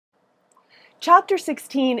Chapter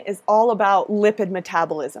 16 is all about lipid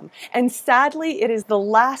metabolism, and sadly it is the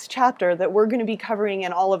last chapter that we're going to be covering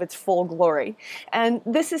in all of its full glory. And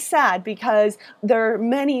this is sad because there are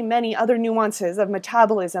many other nuances of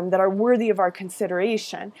metabolism that are worthy of our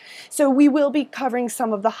consideration. So we will be covering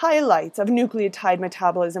some of the highlights of nucleotide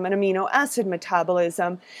metabolism and amino acid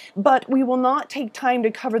metabolism, but we will not take time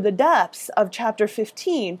to cover the depths of Chapter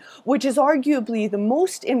 15, which is arguably the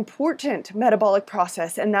most important metabolic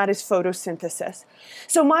process, and that is photosynthesis.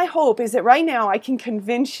 So my hope is that right now I can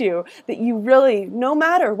convince you that you really, no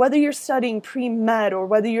matter whether you're studying pre-med or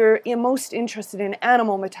whether you're most interested in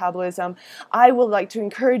animal metabolism, I would like to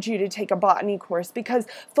encourage you to take a botany course, because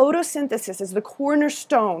photosynthesis is the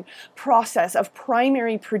cornerstone process of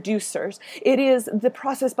primary producers. It is the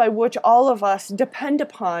process by which all of us depend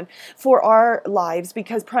upon for our lives,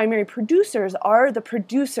 because primary producers are the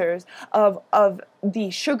producers of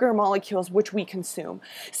the sugar molecules which we consume.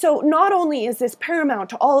 So not only is this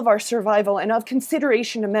paramount to all of our survival and of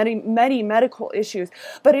consideration to many medical issues,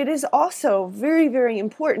 but it is also very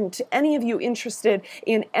important to any of you interested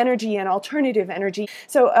in energy and alternative energy.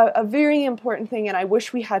 So a very important thing, and I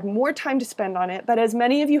wish we had more time to spend on it, but as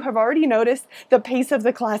many of you have already noticed, the pace of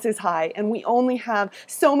the class is high and we only have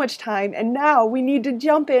so much time, and now we need to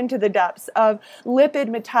jump into the depths of lipid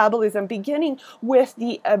metabolism, beginning with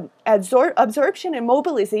the absorption and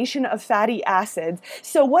mobilization of fatty acids.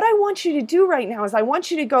 So what I want you to do right now is I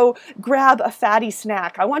want you to go grab a fatty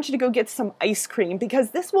snack. I want you to go get some ice cream, because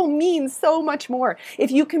this will mean so much more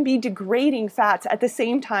if you can be degrading fats at the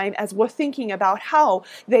same time as we're thinking about how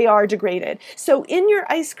they are degraded. So in your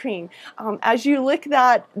ice cream, as you lick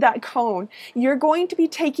that cone, you're going to be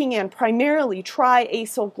taking in primarily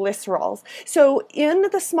triacylglycerols. So in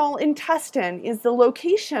the small intestine is the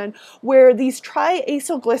location where these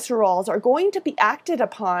triacylglycerols are going to be acted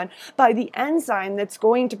upon by the enzyme that's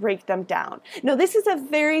going to break them down. Now, this is a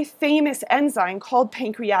very famous enzyme called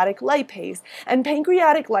pancreatic lipase, and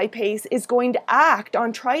pancreatic lipase is going to act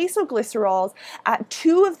on triacylglycerols at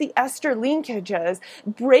two of the ester linkages,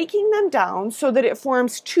 breaking them down so that it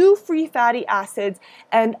forms two free fatty acids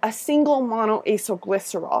and a single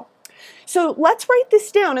monoacylglycerol. So let's write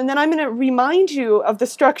this down, and then I'm going to remind you of the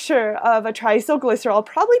structure of a triacylglycerol,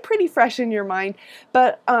 probably pretty fresh in your mind,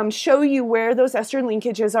 but show you where those ester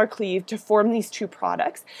linkages are cleaved to form these two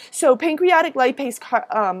products. So pancreatic lipase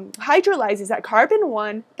hydrolyzes at carbon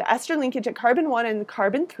 1, the ester linkage at carbon 1 and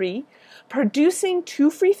carbon 3, producing two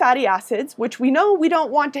free fatty acids, which we know we don't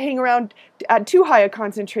want to hang around at too high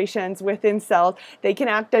concentrations within cells. They can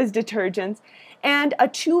act as detergents. And a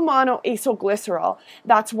 2-monoacylglycerol.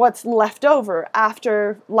 That's what's left over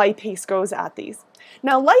after lipase goes at these.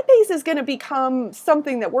 Now, lipase is going to become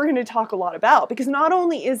something that we're going to talk a lot about, because not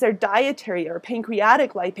only is there dietary or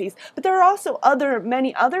pancreatic lipase, but there are also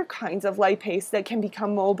many other kinds of lipase that can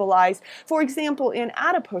become mobilized, for example, in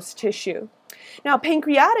adipose tissue. Now,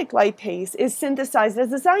 pancreatic lipase is synthesized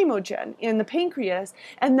as a zymogen in the pancreas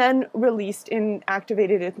and then released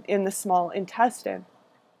activated in the small intestine.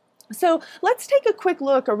 So let's take a quick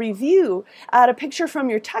look, a review at a picture from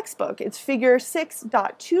your textbook. It's figure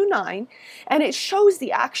 6.29, and it shows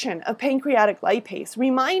the action of pancreatic lipase,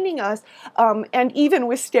 reminding us, and even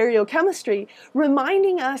with stereochemistry,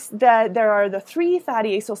 reminding us that there are the three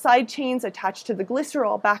fatty acyl side chains attached to the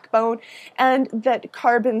glycerol backbone, and that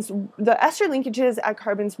the ester linkages at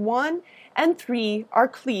carbons 1 and 3 are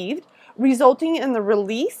cleaved, resulting in the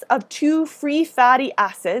release of two free fatty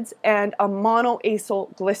acids and a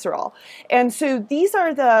monoacylglycerol. And so these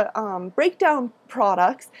are the breakdown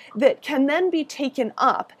products that can then be taken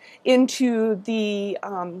up into the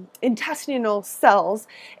intestinal cells,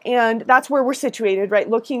 and that's where we're situated, right?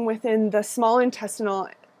 Looking within the small intestine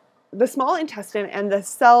and the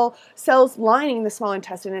cells lining the small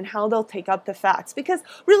intestine, and how they'll take up the fats, because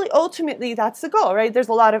really ultimately that's the goal, right? There's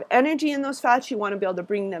a lot of energy in those fats. You want to be able to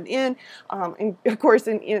bring them in, and of course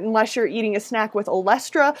unless you're eating a snack with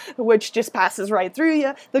olestra, which just passes right through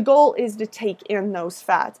you, the goal is to take in those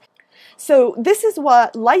fats. So this is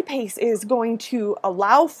what lipase is going to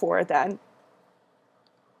allow for then.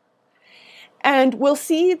 And we'll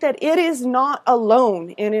see that it is not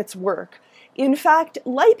alone in its work. In fact,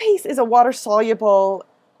 lipase is a water-soluble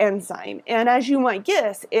enzyme, and as you might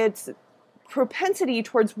guess, its propensity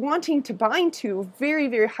towards wanting to bind to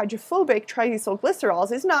very hydrophobic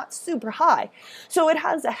triacylglycerols is not super high. So it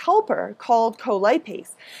has a helper called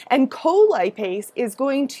colipase, and colipase is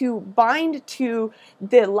going to bind to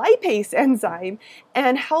the lipase enzyme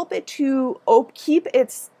and help it to keep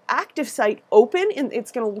its active site open, and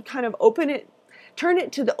it's going to kind of open it turn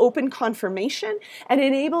it to the open conformation, and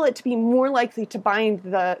enable it to be more likely to bind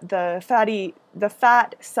the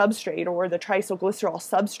fat substrate or the triacylglycerol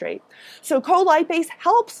substrate. So colipase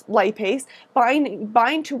helps lipase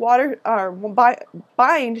bind to water or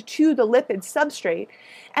bind to the lipid substrate,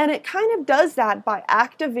 and it kind of does that by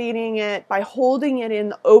activating it, by holding it in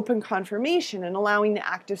the open conformation and allowing the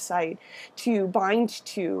active site to bind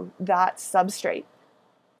to that substrate.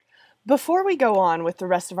 Before we go on with the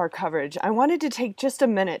rest of our coverage, I wanted to take just a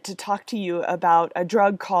minute to talk to you about a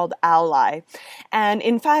drug called Ally. And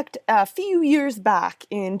in fact, a few years back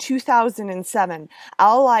in 2007,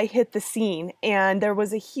 Ally hit the scene, and there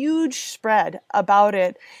was a huge spread about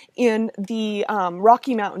it in the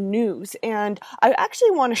Rocky Mountain News. And I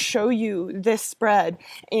actually want to show you this spread,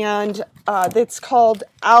 and it's called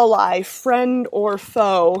Ally, Friend or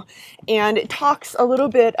Foe, and it talks a little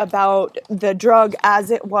bit about the drug as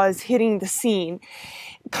it was hitting the scene.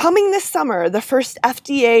 Coming this summer, the first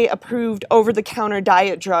FDA-approved over-the-counter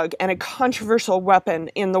diet drug and a controversial weapon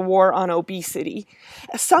in the war on obesity.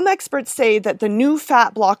 Some experts say that the new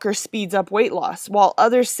fat blocker speeds up weight loss, while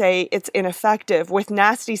others say it's ineffective with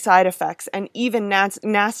nasty side effects and even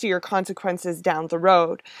nastier consequences down the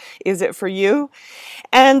road. Is it for you?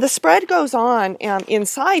 And the spread goes on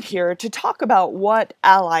inside here to talk about what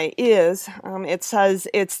Ally is. It says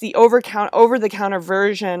it's the over-the-counter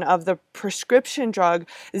version of the prescription drug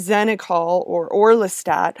Xenical or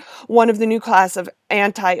Orlistat, one of the new class of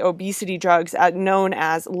anti-obesity drugs known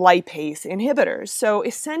as lipase inhibitors. So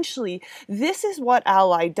essentially, this is what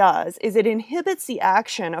Ally does, is it inhibits the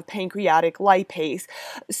action of pancreatic lipase.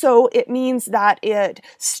 So it means that it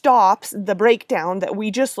stops the breakdown that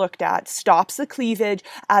we just looked at, stops the cleavage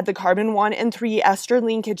at the carbon 1 and 3 ester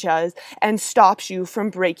linkages, and stops you from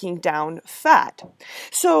breaking down fat.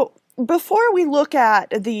 So before we look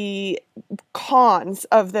at the cons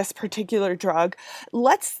of this particular drug,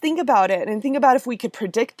 let's think about it and think about if we could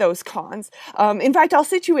predict those cons. In fact, I'll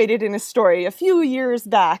situate it in a story. A few years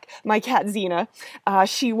back, my cat Xena,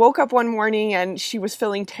 she woke up one morning and she was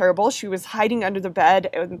feeling terrible. She was hiding under the bed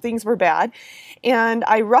and things were bad. And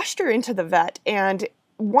I rushed her into the vet, and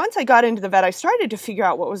once I got into the vet, I started to figure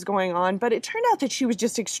out what was going on, but it turned out that she was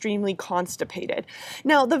just extremely constipated.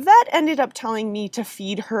 Now, the vet ended up telling me to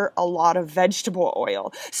feed her a lot of vegetable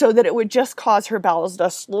oil so that it would just cause her bowels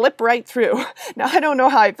to slip right through. Now, I don't know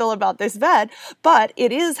how I feel about this vet, but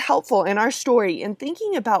it is helpful in our story in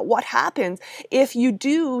thinking about what happens if you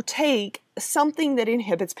do take something that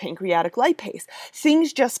inhibits pancreatic lipase.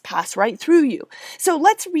 Things just pass right through you. So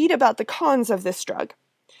let's read about the cons of this drug.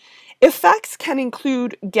 Effects can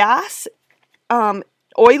include gas,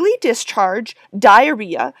 oily discharge,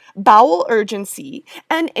 diarrhea, bowel urgency,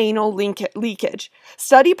 and anal leakage.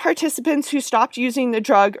 Study participants who stopped using the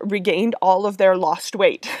drug regained all of their lost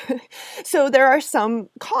weight. So there are some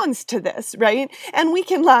cons to this, right? And we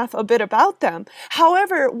can laugh a bit about them.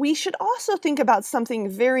 However, we should also think about something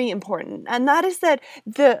very important, and that is that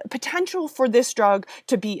the potential for this drug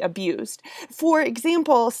to be abused. For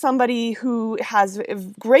example, somebody who has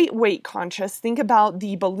great weight conscious, think about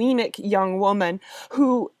the bulimic young woman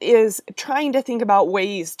who is trying to think about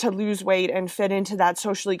ways to lose weight and fit into that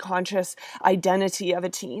socially conscious identity of a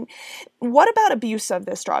teen. What about abuse of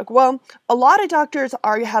this drug? Well, a lot of doctors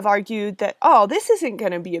have argued that, oh, this isn't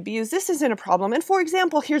going to be abused, this isn't a problem. And for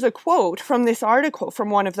example, here's a quote from this article from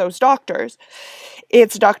one of those doctors.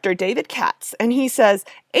 It's Dr. David Katz, and he says,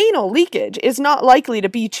 "Anal leakage is not likely to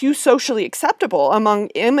be too socially acceptable among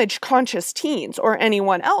image-conscious teens, or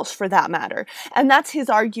anyone else for that matter." And that's his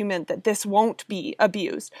argument that this won't be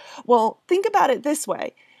abused. Well, think about it this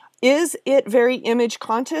way. Is it very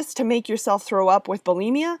image-conscious to make yourself throw up with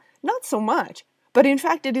bulimia? Not so much. But in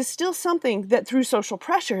fact, it is still something that through social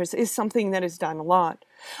pressures is something that is done a lot.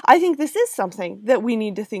 I think this is something that we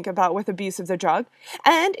need to think about with abuse of the drug.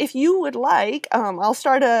 And if you would like, I'll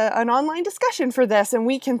start an online discussion for this, and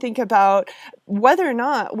we can think about whether or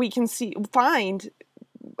not we can find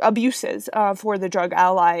abuses for the drug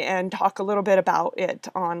Ally and talk a little bit about it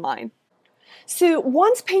online. So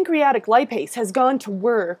once pancreatic lipase has gone to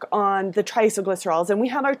work on the triacylglycerols, and we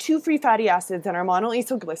have our two free fatty acids and our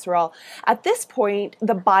monoacylglycerol, at this point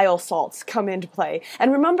the bile salts come into play.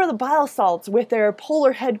 And remember, the bile salts with their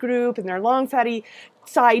polar head group and their long fatty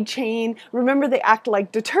side chain, remember, they act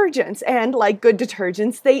like detergents, and like good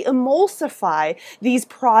detergents, they emulsify these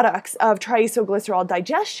products of triacylglycerol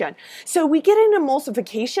digestion. So we get an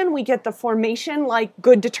emulsification, we get the formation like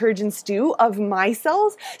good detergents do of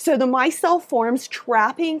micelles. So the micelle forms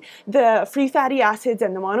trapping the free fatty acids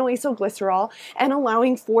and the monoacylglycerol and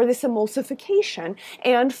allowing for this emulsification.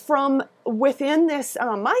 And from within this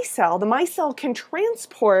micelle, the micelle can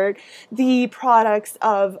transport the products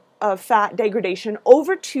of fat degradation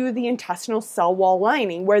over to the intestinal cell wall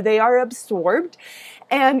lining, where they are absorbed.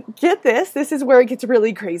 And get this, this is where it gets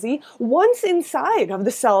really crazy. Once inside of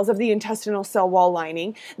the cells of the intestinal cell wall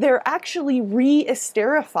lining, they're actually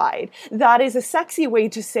re-esterified. That is a sexy way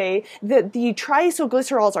to say that the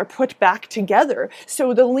triacylglycerols are put back together.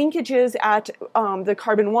 So the linkages at the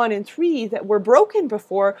carbon 1 and 3 that were broken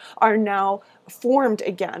before are now formed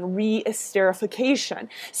again, re-esterification.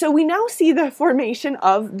 So we now see the formation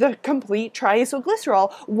of the complete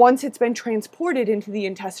triacylglycerol once it's been transported into the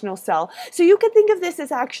intestinal cell. So you could think of this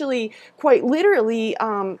as actually quite literally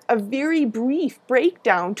a very brief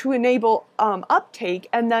breakdown to enable uptake,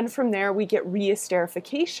 and then from there we get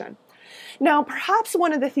re-esterification. Now, perhaps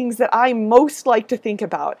one of the things that I most like to think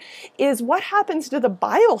about is what happens to the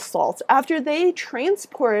bile salts after they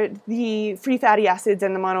transport the free fatty acids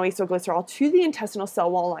and the monoacylglycerol to the intestinal cell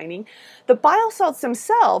wall lining. The bile salts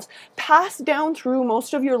themselves pass down through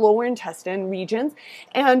most of your lower intestine regions,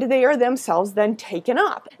 and they are themselves then taken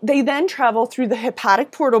up. They then travel through the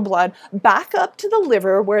hepatic portal blood back up to the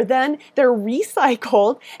liver, where then they're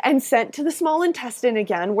recycled and sent to the small intestine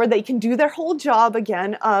again, where they can do their whole job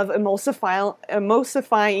again of emulsifying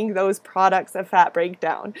those products of fat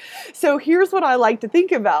breakdown. So here's what I like to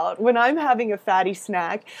think about when I'm having a fatty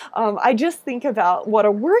snack. I just think about what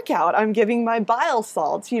a workout I'm giving my bile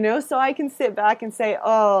salts, you know, so I can sit back and say,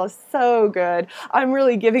 oh, so good. I'm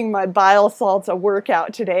really giving my bile salts a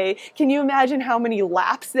workout today. Can you imagine how many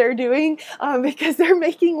laps they're doing? Because they're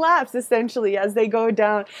making laps essentially as they go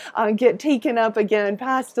down, get taken up again,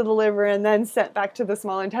 passed to the liver, and then sent back to the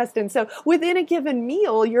small intestine. So within a given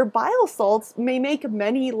meal, your bile salts may make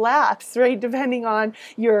many laps, right, depending on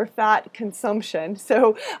your fat consumption.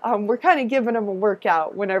 So we're kind of giving them a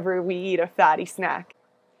workout whenever we eat a fatty snack.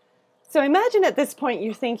 So imagine at this point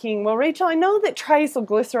you're thinking, well, Rachel, I know that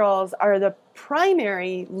triacylglycerols are the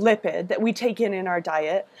primary lipid that we take in our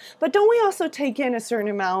diet, but don't we also take in a certain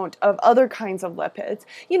amount of other kinds of lipids?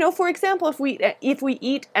 You know, for example, if we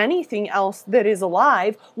eat anything else that is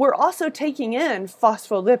alive, we're also taking in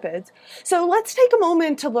phospholipids. So let's take a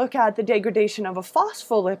moment to look at the degradation of a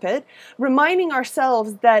phospholipid, reminding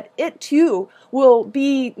ourselves that it too will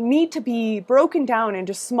need to be broken down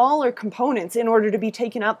into smaller components in order to be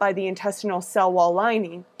taken up by the intestinal cell wall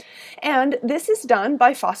lining. And this is done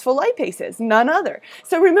by phospholipases, none other.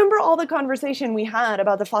 So remember all the conversation we had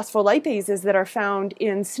about the phospholipases that are found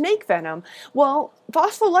in snake venom? Well,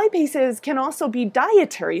 phospholipases can also be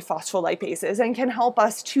dietary phospholipases and can help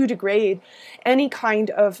us to degrade any kind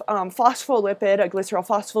of phospholipid, a glycerol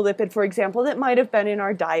phospholipid, for example, that might have been in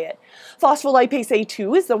our diet. Phospholipase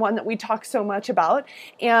A2 is the one that we talk so much about,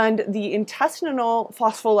 and the intestinal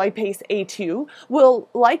phospholipase A2 will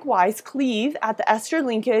likewise cleave at the ester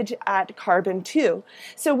linkage at carbon 2.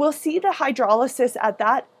 So we'll see the hydrolysis at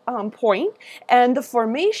that point and the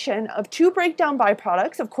formation of two breakdown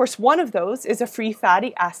byproducts. Of course, one of those is a free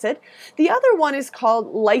fatty acid. The other one is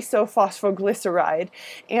called lysophosphoglyceride,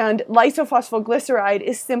 and lysophosphoglyceride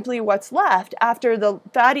is simply what's left after the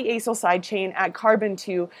fatty acyl side chain at carbon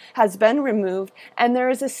 2 has been removed, and there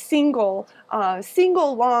is a single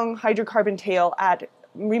long hydrocarbon tail at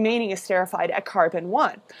remaining esterified at carbon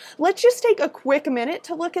 1. Let's just take a quick minute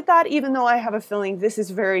to look at that, even though I have a feeling this is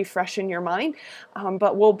very fresh in your mind,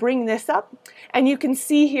 but we'll bring this up. And you can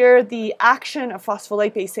see here the action of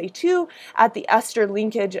phospholipase A2 at the ester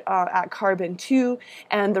linkage at carbon 2,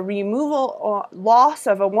 and the removal loss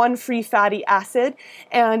of one free fatty acid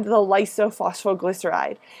and the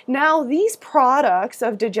lysophosphoglyceride. Now, these products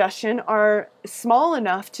of digestion are small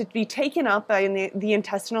enough to be taken up by the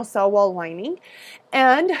intestinal cell wall lining,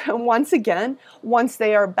 and once again, once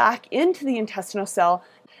they are back into the intestinal cell,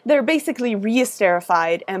 they're basically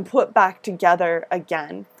re-esterified and put back together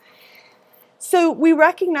again. So we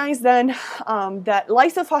recognize then that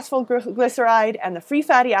lysophosphoglyceride and the free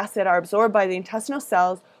fatty acid are absorbed by the intestinal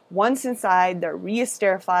cells. Once inside, they're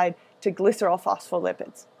re-esterified to glycerol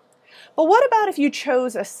phospholipids. But what about if you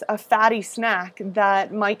chose a fatty snack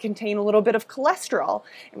that might contain a little bit of cholesterol?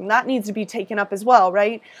 And that needs to be taken up as well,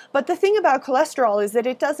 right? But the thing about cholesterol is that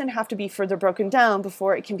it doesn't have to be further broken down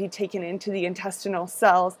before it can be taken into the intestinal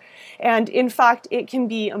cells. And in fact, it can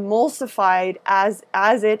be emulsified as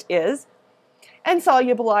it is. and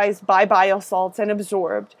solubilized by bile salts and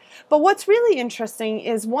absorbed. But what's really interesting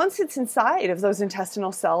is once it's inside of those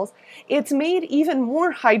intestinal cells, it's made even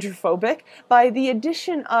more hydrophobic by the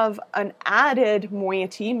addition of an added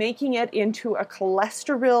moiety, making it into a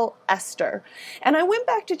cholesterol ester. And I went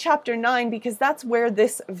back to chapter 9 because that's where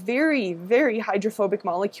this very, very hydrophobic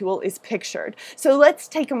molecule is pictured. So let's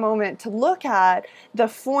take a moment to look at the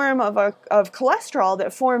form of cholesterol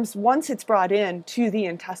that forms once it's brought in to the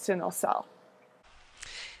intestinal cell.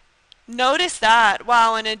 Notice that,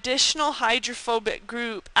 wow, an additional hydrophobic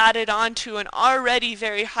group added on to an already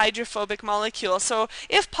very hydrophobic molecule. So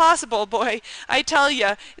if possible, boy, I tell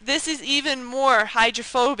you, this is even more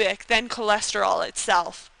hydrophobic than cholesterol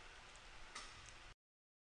itself.